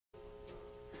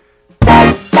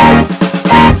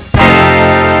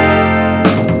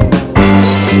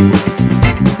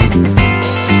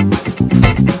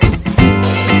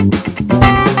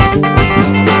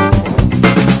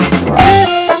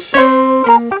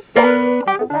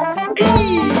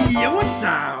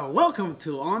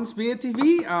to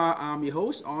AnsBeerTV. I'm your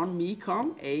host,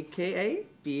 Mekong, aka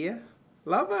Beer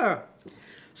Lover.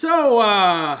 So,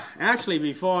 actually,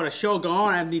 before the show goes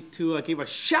on, I need to give a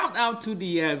shout out to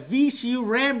the VCU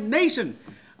Ram Nation.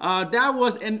 That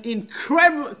was an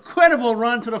incredible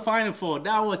run to the Final Four.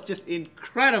 That was just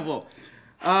incredible.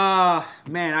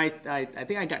 Man, I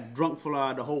think I got drunk for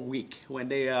the whole week when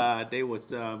they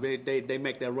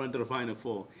make their run to the Final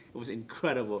Four. It was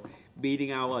incredible,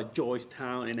 beating our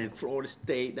Georgetown and then Florida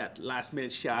State, that last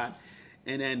minute shot,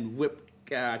 and then whipped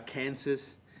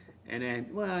Kansas, and then,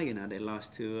 well, you know, they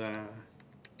lost to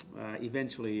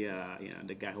eventually, you know,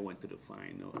 the guy who went to the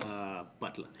final,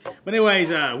 Butler. But anyways,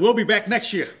 we'll be back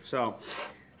next year. So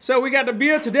we got the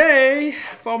beer today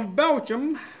from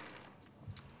Belgium,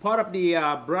 part of the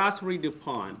Brasserie du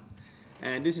Pont,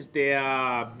 and this is the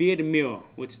Biere De Miel,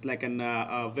 which is like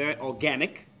a very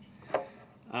organic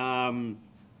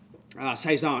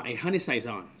saison, a honey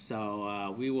saison.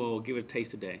 So we will give it a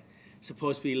taste today. It's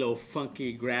supposed to be a little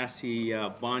funky, grassy,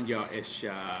 barnyard-ish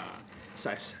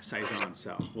saison.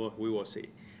 So we will see.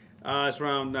 It's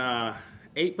around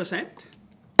 8%.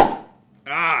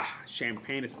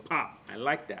 Champagne is pop. I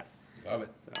like that. Love it.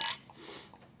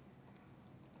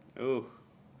 So. Ooh,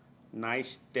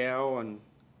 nice stale and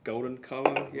golden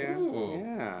color. Yeah,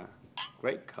 yeah,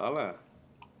 great color.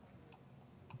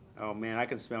 Oh man, I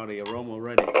can smell the aroma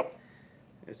already.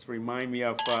 It's remind me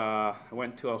of I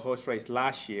went to a horse race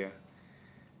last year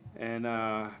and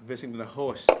visiting the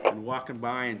horse and walking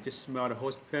by and just smell the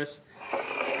horse piss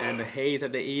and the haze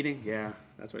that they're eating. Yeah,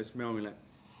 that's what it smells me like.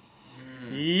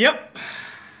 Yep.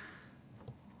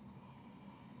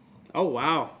 Oh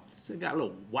wow, it's got a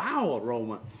little wow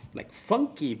aroma, like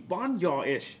funky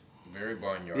barnyard-ish. Very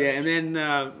barnyard. Yeah,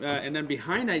 and then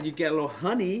behind that you get a little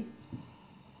honey.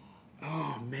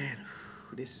 Oh man,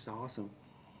 this is awesome.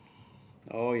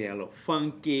 Oh yeah, a little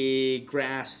funky,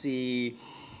 grassy,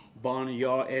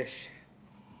 barnyard-ish.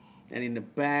 And in the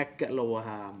back, got a little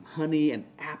honey and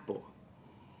apple.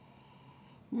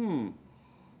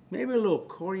 Maybe a little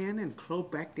coriander and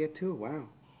clove back there too. Wow.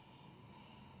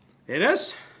 It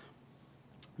is.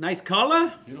 Nice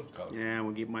color. Beautiful color. Yeah,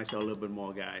 we'll give myself a little bit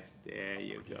more, guys. There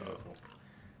you go. Beautiful.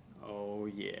 Oh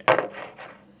yeah.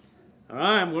 All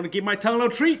right, I'm going to give my tongue a little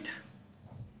treat.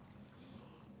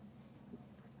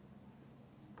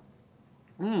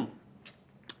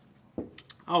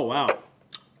 Oh wow,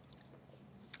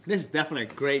 this is definitely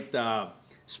a great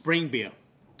spring beer,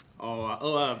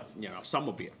 or you know,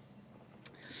 summer beer.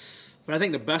 But I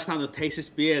think the best time to taste this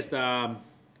beer is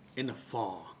in the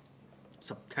fall,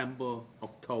 September,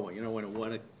 October. You know,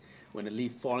 when the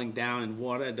leaf falling down in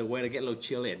water, the weather get a little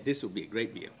chilly. This would be a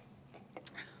great beer.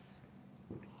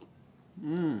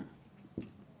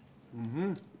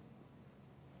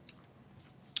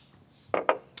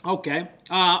 Okay,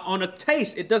 on the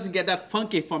taste, it doesn't get that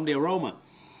funky from the aroma.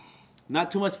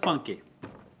 Not too much funky.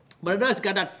 But it does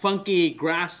got that funky,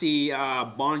 grassy,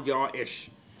 barnyard-ish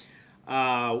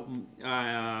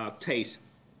taste.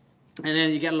 And then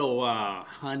you get a little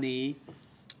honey,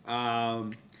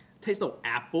 taste a little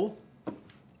apple.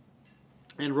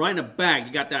 And right in the back,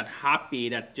 you got that hoppy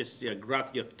that just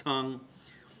grabs your tongue.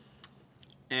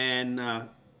 And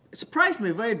it surprised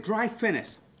me, very dry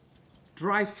finish.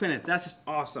 Dry finish, that's just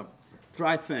awesome.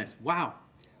 Dry finish, wow.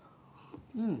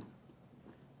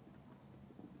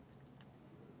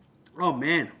 Oh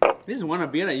man, this is one of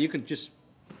the beer that you can just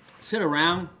sit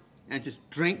around and just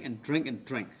drink and drink and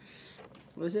drink.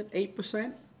 What is it,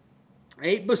 8%?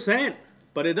 8%,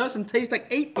 but it doesn't taste like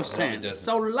 8%. No, it doesn't.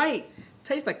 So light,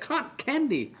 tastes like cotton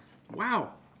candy.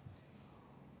 Wow.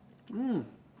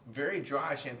 Very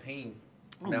dry champagne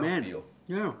Man, mouthfeel.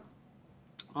 yeah.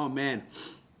 Oh man.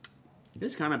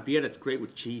 This kind of beer that's great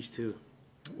with cheese too.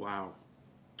 Wow.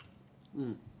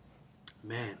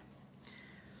 Man.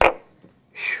 Whew.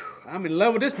 I'm in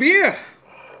love with this beer.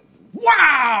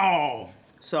 Wow.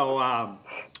 So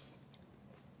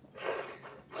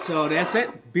that's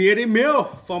it. Biere De Miel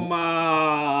from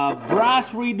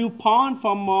Brasserie du Pont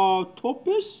from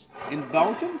Topus in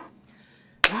Belgium.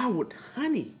 Wow, with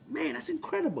honey. Man, that's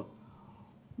incredible.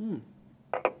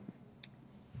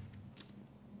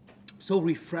 So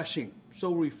refreshing.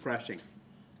 So refreshing.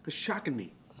 It's shocking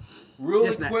me.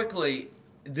 Really quickly,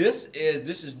 this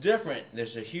is different.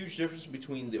 There's a huge difference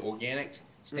between the organic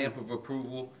stamp of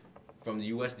approval from the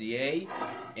USDA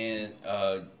and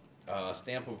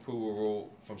stamp of approval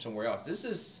from somewhere else. This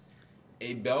is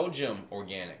a Belgium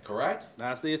organic, correct?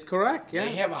 That is correct, yeah.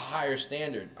 They have a higher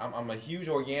standard. I'm a huge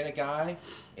organic guy,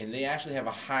 and they actually have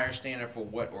a higher standard for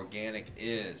what organic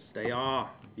is. They are,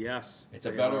 yes. It's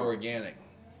a better organic.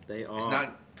 they are. It's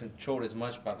not controlled as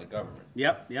much by the government.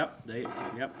 Yep. They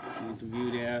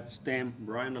interview their stamp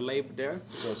right on the label there.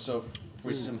 So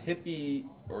for some hippie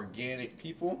organic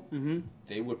people,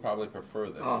 they would probably prefer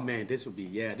this. Oh man, this would be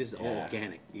this is all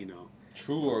organic, you know.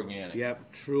 True organic.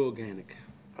 Yep, true organic.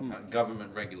 Not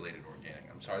government regulated organic.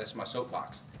 I'm sorry, that's my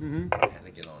soapbox. I had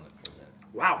to get on it for a minute.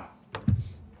 Wow,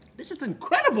 this is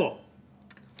incredible.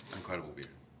 Incredible beer.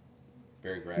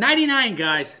 Very great. 99,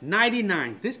 guys.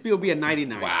 99. This beer will be a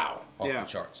 99. Wow. Off the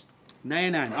charts.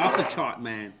 99. Off the chart,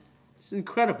 man. It's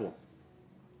incredible.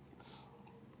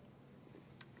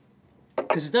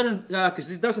 Because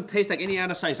it doesn't taste like any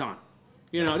other saison.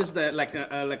 You know, this is like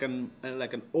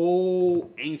an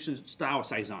old ancient style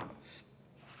saison.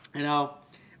 You know,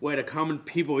 where the common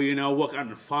people, you know, work on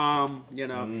the farm. You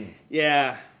know,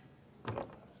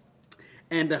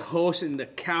 and the horse and the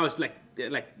cows like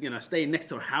you know, stay next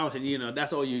to the house, and you know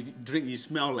that's all you drink. You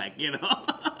smell like, you know.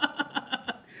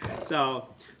 so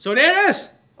there it is.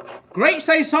 Great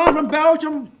saison from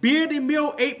Belgium, Biere De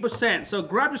Miel 8%. So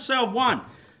grab yourself one.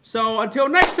 So until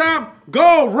next time,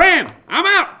 go Ram. I'm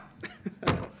out.